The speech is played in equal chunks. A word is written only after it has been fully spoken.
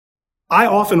I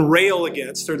often rail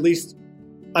against, or at least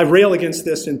I rail against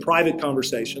this in private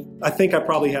conversation. I think I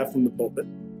probably have from the pulpit.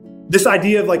 This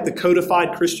idea of like the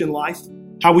codified Christian life,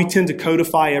 how we tend to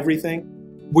codify everything.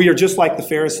 We are just like the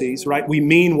Pharisees, right? We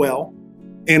mean well,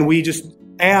 and we just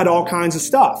add all kinds of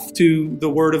stuff to the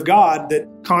Word of God that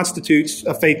constitutes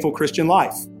a faithful Christian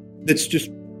life that's just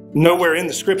nowhere in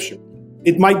the Scripture.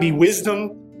 It might be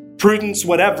wisdom, prudence,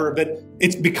 whatever, but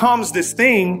it becomes this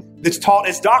thing that's taught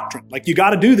as doctrine. Like, you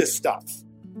got to do this stuff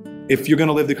if you're going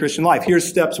to live the Christian life. Here's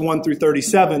steps 1 through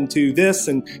 37 to this,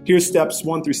 and here's steps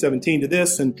 1 through 17 to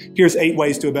this, and here's 8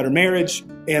 ways to a better marriage,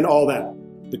 and all that.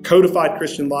 The codified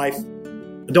Christian life,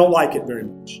 I don't like it very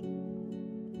much.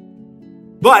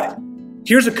 But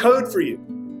here's a code for you.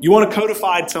 You want to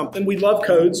codify something? We love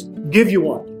codes. Give you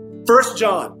one. 1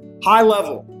 John, high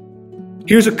level.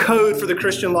 Here's a code for the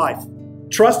Christian life.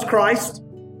 Trust Christ.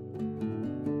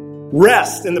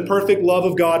 Rest in the perfect love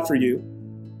of God for you.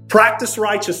 Practice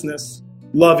righteousness.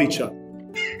 Love each other.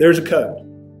 There's a code.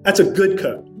 That's a good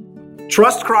code.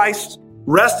 Trust Christ.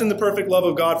 Rest in the perfect love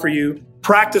of God for you.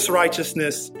 Practice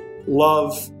righteousness.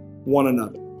 Love one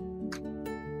another.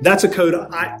 That's a code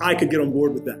I could get on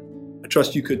board with that. I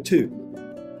trust you could too.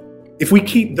 If we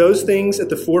keep those things at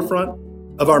the forefront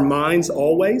of our minds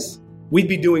always, we'd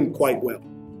be doing quite well.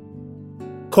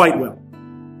 Quite well.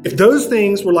 If those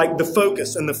things were like the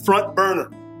focus and the front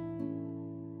burner,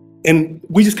 and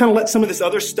we just kind of let some of this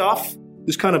other stuff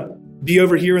just kind of be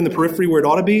over here in the periphery where it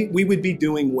ought to be, we would be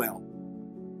doing well.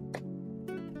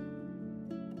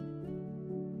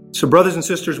 So brothers and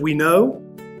sisters, we know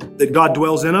that God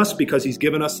dwells in us because He's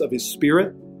given us of His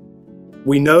Spirit.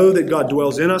 We know that God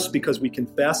dwells in us because we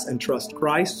confess and trust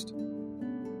Christ.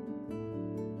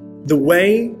 The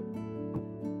way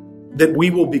that we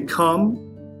will become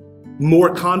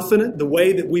more confident, the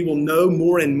way that we will know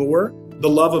more and more the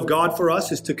love of God for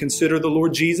us, is to consider the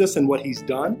Lord Jesus and what He's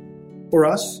done for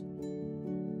us.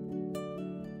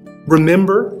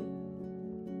 Remember,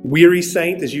 weary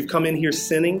saint, as you've come in here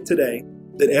sinning today,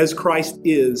 that as Christ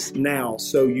is now,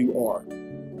 so you are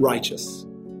righteous.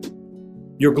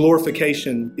 Your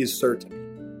glorification is certain.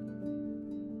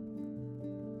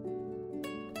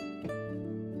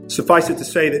 Suffice it to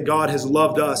say that God has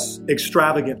loved us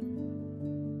extravagantly.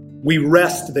 We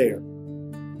rest there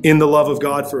in the love of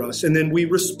God for us, and then we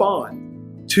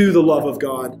respond to the love of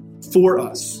God for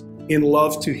us in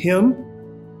love to Him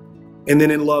and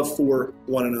then in love for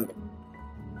one another.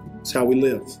 It's how we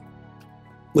live.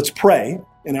 Let's pray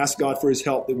and ask God for His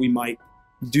help that we might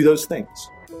do those things.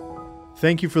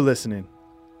 Thank you for listening.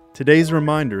 Today's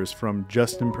reminder is from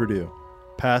Justin Purdue,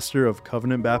 pastor of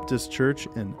Covenant Baptist Church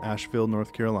in Asheville,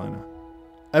 North Carolina.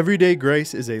 Everyday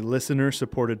Grace is a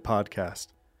listener-supported podcast.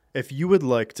 If you would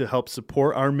like to help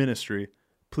support our ministry,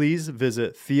 please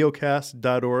visit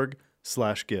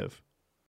theocast.org/give.